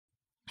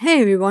Hey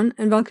everyone,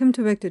 and welcome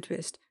to Vector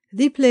Twist,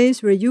 the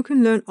place where you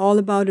can learn all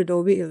about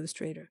Adobe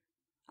Illustrator.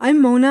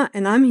 I'm Mona,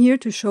 and I'm here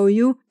to show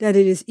you that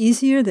it is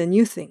easier than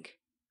you think.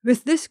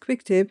 With this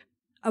quick tip,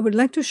 I would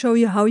like to show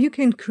you how you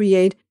can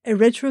create a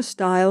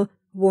retro-style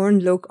worn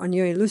look on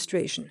your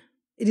illustration.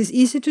 It is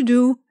easy to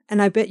do,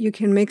 and I bet you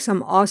can make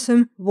some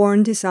awesome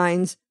worn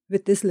designs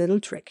with this little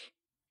trick.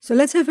 So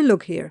let's have a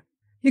look here.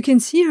 You can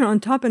see here on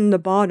top and the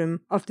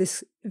bottom of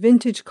this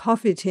vintage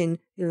coffee tin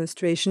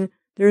illustration,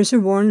 there is a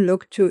worn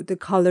look to the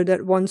color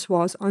that once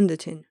was on the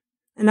tin.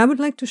 And I would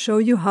like to show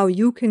you how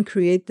you can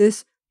create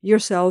this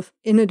yourself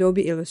in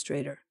Adobe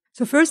Illustrator.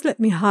 So first let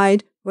me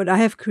hide what I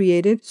have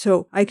created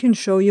so I can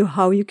show you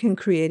how you can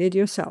create it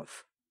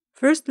yourself.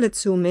 First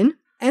let's zoom in,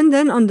 and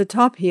then on the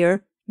top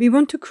here we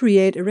want to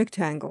create a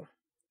rectangle.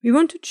 We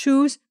want to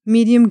choose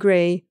medium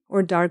gray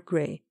or dark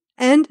gray,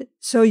 and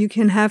so you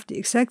can have the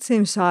exact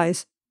same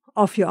size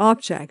of your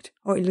object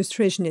or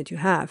illustration that you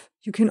have.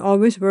 You can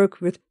always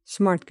work with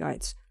smart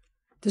guides.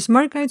 The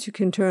smart guides you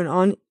can turn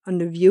on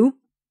under View,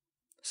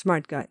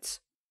 Smart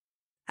Guides.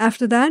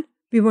 After that,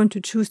 we want to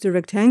choose the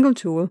rectangle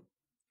tool,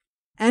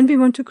 and we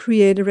want to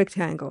create a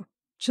rectangle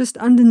just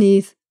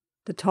underneath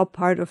the top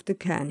part of the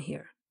can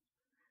here.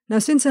 Now,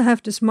 since I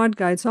have the smart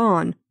guides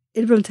on,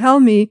 it will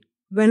tell me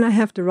when I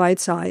have the right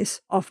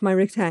size of my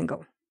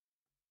rectangle.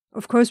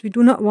 Of course, we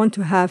do not want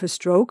to have a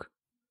stroke,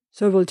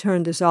 so we'll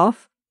turn this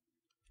off.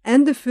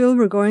 And the fill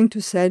we're going to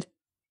set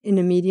in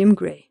a medium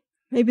gray,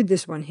 maybe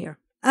this one here.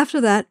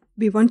 After that,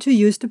 we want to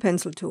use the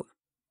pencil tool.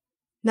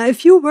 Now,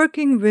 if you're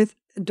working with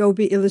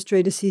Adobe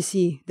Illustrator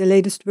CC, the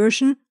latest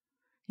version,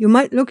 you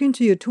might look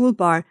into your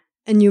toolbar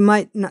and you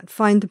might not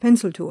find the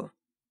pencil tool.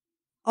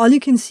 All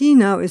you can see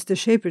now is the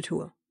shaper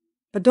tool.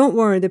 But don't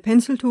worry, the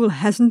pencil tool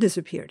hasn't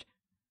disappeared.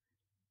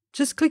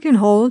 Just click and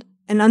hold,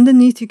 and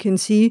underneath you can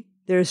see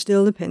there is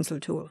still the pencil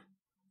tool.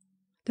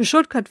 The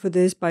shortcut for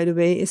this, by the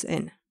way, is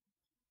N.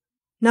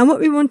 Now what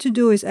we want to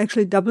do is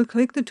actually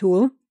double-click the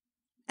tool,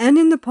 and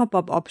in the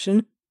pop-up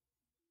option,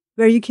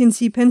 where you can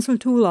see pencil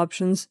tool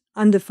options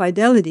under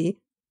Fidelity,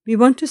 we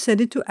want to set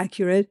it to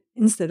accurate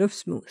instead of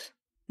smooth.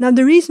 Now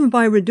the reason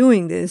why we're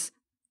doing this,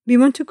 we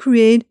want to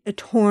create a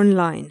torn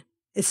line,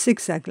 a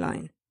zigzag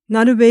line,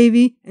 not a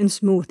wavy and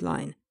smooth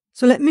line.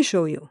 So let me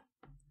show you.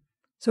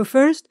 So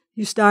first,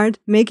 you start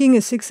making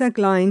a zigzag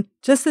line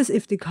just as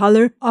if the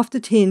color of the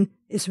tin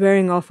is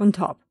wearing off on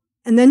top.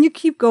 And then you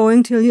keep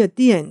going till you're at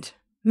the end.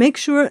 Make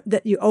sure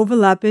that you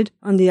overlap it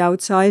on the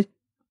outside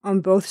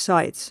on both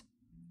sides.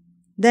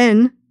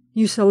 Then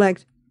you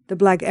select the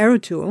black arrow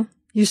tool.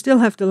 You still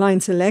have the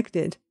line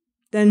selected.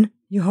 Then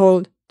you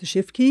hold the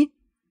Shift key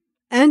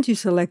and you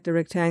select the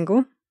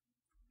rectangle.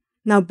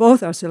 Now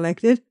both are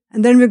selected,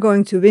 and then we're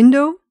going to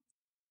Window,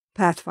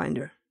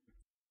 Pathfinder.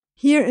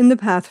 Here in the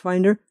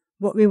Pathfinder,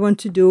 what we want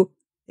to do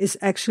is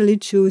actually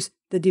choose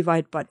the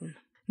Divide button.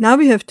 Now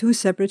we have two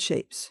separate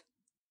shapes.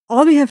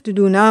 All we have to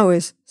do now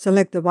is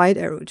select the white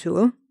arrow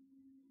tool,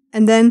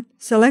 and then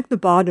select the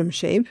bottom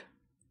shape,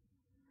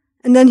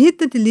 and then hit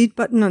the Delete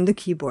button on the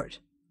keyboard.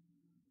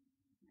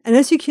 And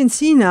as you can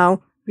see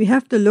now, we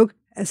have the look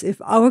as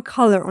if our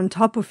color on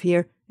top of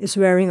here is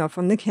wearing off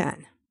on the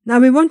can. Now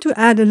we want to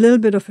add a little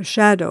bit of a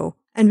shadow,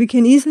 and we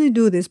can easily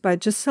do this by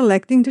just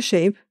selecting the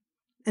shape,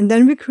 and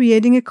then we're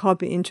creating a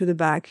copy into the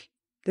back.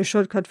 The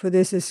shortcut for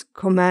this is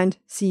Command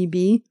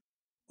CB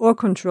or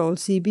Control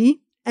CB.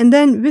 And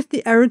then with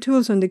the arrow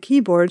tools on the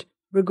keyboard,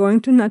 we're going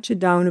to nudge it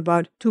down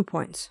about 2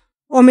 points.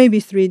 Or maybe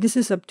 3, this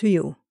is up to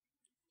you.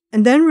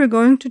 And then we're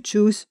going to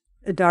choose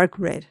a dark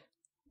red,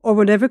 or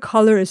whatever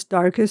color is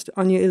darkest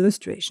on your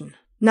illustration.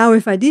 Now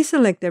if I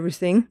deselect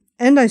everything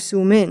and I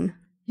zoom in,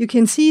 you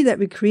can see that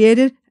we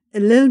created a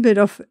little bit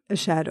of a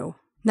shadow.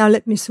 Now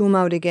let me zoom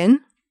out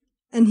again.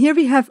 And here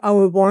we have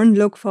our worn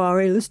look for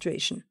our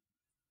illustration.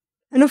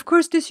 And of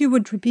course this you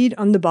would repeat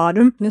on the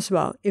bottom as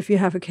well if you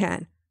have a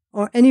can,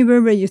 or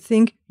anywhere where you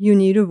think you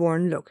need a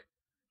worn look.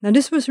 Now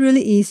this was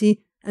really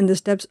easy and the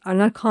steps are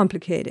not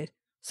complicated.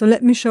 So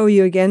let me show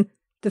you again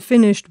the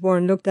finished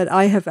worn look that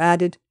I have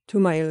added to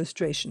my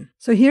illustration.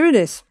 So here it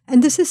is,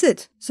 and this is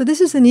it. So this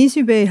is an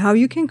easy way how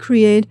you can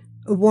create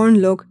a worn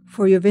look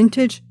for your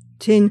vintage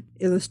tin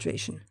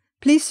illustration.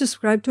 Please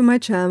subscribe to my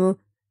channel,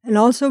 and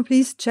also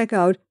please check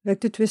out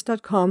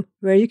vectortwist.com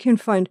where you can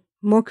find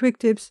more quick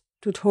tips,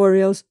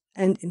 tutorials,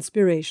 and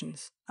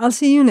inspirations. I'll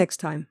see you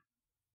next time.